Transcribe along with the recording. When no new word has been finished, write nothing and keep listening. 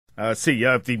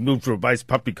CEO of the Mildura-based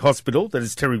public hospital. That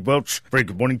is Terry Welch. Very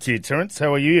good morning to you, Terence.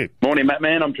 How are you? Morning, Matt,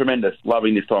 man. I'm tremendous.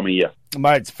 Loving this time of year.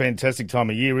 Mate, it's a fantastic time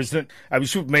of year, isn't it? We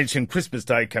should mention Christmas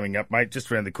Day coming up, mate,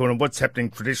 just around the corner. What's happening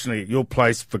traditionally at your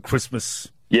place for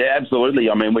Christmas? Yeah, absolutely.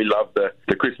 I mean, we love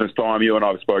the Christmas time. You and I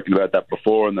have spoken about that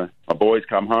before, and my boys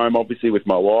come home, obviously, with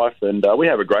my wife, and we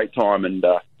have a great time. And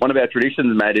one of our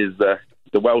traditions, Matt, is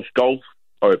the Welch Golf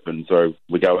Open. So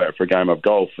we go out for a game of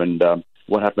golf, and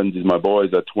what happens is my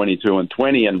boys are 22 and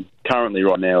 20, and currently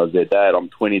right now as their dad, I'm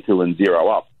 22 and 0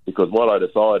 up, because what I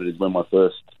decided is when my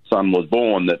first son was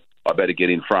born that I better get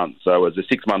in front. So as a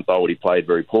 6-month-old, he played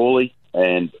very poorly,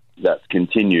 and that's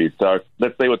continued. So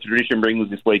let's see what tradition brings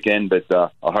this weekend, but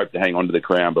I hope to hang on to the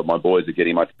crown, but my boys are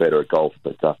getting much better at golf.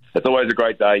 But it's always a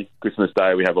great day. Christmas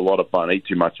Day, we have a lot of fun. Eat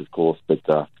too much, of course, but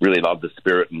really love the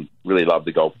spirit and really love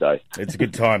the golf day. It's a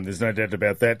good time. There's no doubt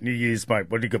about that. New Year's,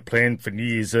 mate, what do you got planned for New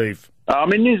Year's Eve?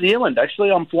 I'm in New Zealand, actually.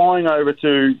 I'm flying over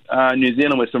to New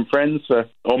Zealand with some friends for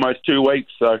almost 2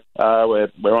 weeks. So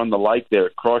we're on the lake there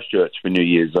at Christchurch for New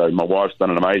Year's. So my wife's done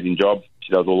an amazing job.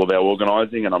 She does all of our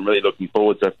organising, and I'm really looking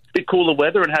forward to a bit cooler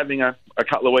weather and having a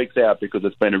couple of weeks out, because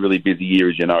it's been a really busy year,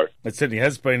 as you know. It certainly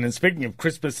has been. And speaking of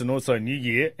Christmas and also New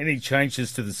Year, any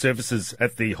changes to the services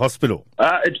at the hospital?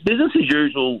 It's business as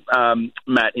usual,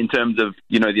 Matt, in terms of,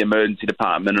 the emergency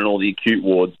department and all the acute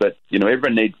wards. But,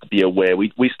 everyone needs to be aware.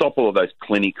 We stop all of those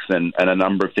clinics and a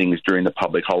number of things during the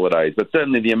public holidays. But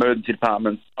certainly the emergency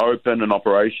department's open and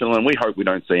operational, and we hope we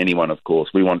don't see anyone, of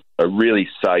course. We want a really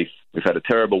safe. We've had a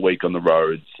terrible week on the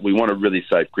roads. We want a really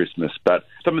safe Christmas. But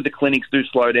some of the clinics do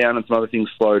slow down and some other things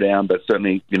slow down. But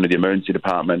certainly, the emergency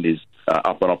department is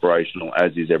up and operational,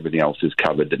 as is everything else is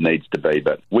covered that needs to be.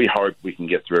 But we hope we can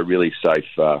get through a really safe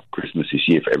Christmas this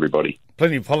year for everybody.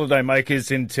 Plenty of holiday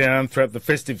makers in town throughout the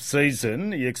festive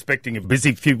season. Are you expecting a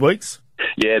busy few weeks?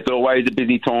 Yeah, it's always a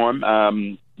busy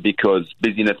time because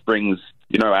busyness brings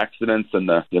accidents, and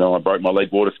I broke my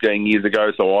leg water skiing years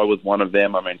ago, so I was one of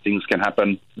them. I mean, things can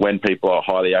happen when people are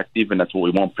highly active, and that's what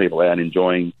we want, people out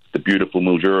enjoying the beautiful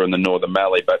Mildura and the Northern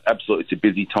Mallee. But absolutely, it's a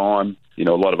busy time. A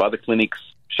lot of other clinics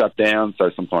shut down,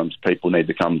 so sometimes people need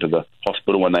to come to the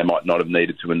hospital when they might not have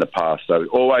needed to in the past. So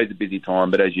always a busy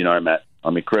time, but as you know, Matt,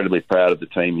 I'm incredibly proud of the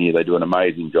team here. They do an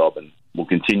amazing job, and we'll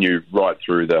continue right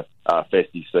through the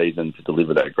festive season to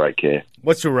deliver that great care.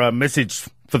 What's your message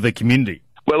for the community?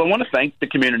 Well, I want to thank the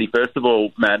community, first of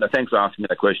all, Matt. Thanks for asking me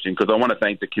that question, because I want to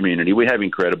thank the community. We have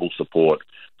incredible support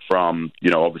from,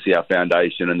 obviously our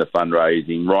foundation and the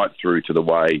fundraising, right through to the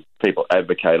way people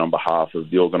advocate on behalf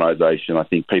of the organisation. I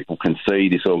think people can see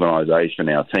this organisation,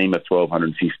 our team of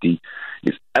 1,250,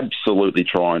 is absolutely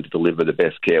trying to deliver the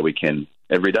best care we can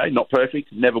every day. Not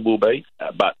perfect, never will be,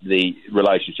 but the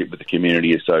relationship with the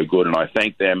community is so good, and I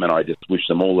thank them, and I just wish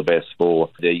them all the best for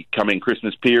the coming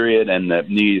Christmas period and the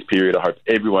New Year's period. I hope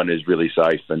everyone is really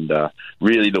safe and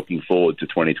really looking forward to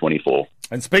 2024.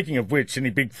 And speaking of which, any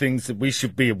big things that we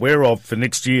should be aware of for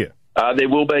next year? There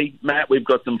will be, Matt. We've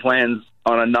got some plans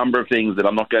on a number of things that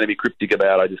I'm not going to be cryptic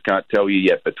about. I just can't tell you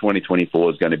yet, but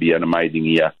 2024 is going to be an amazing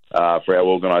year for our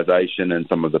organisation and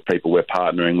some of the people we're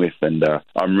partnering with, and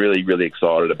I'm really, really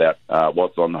excited about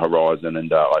what's on the horizon,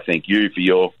 and I thank you for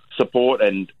your support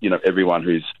and, everyone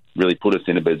who's really put us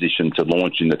in a position to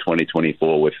launch into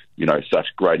 2024 with, such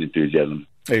great enthusiasm.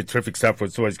 Yeah, terrific stuff.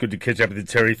 It's always good to catch up with you,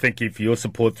 Terry. Thank you for your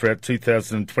support throughout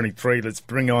 2023. Let's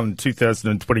bring on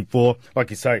 2024. Like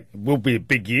you say, it will be a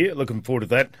big year. Looking forward to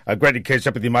that. Great to catch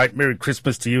up with you, mate. Merry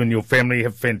Christmas to you and your family.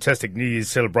 Have a fantastic New Year's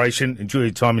celebration. Enjoy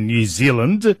your time in New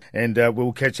Zealand. And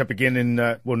we'll catch up again in,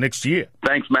 next year.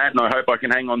 Thanks, Matt. And I hope I can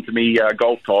hang on to me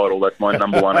golf title. That's my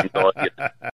number one anxiety.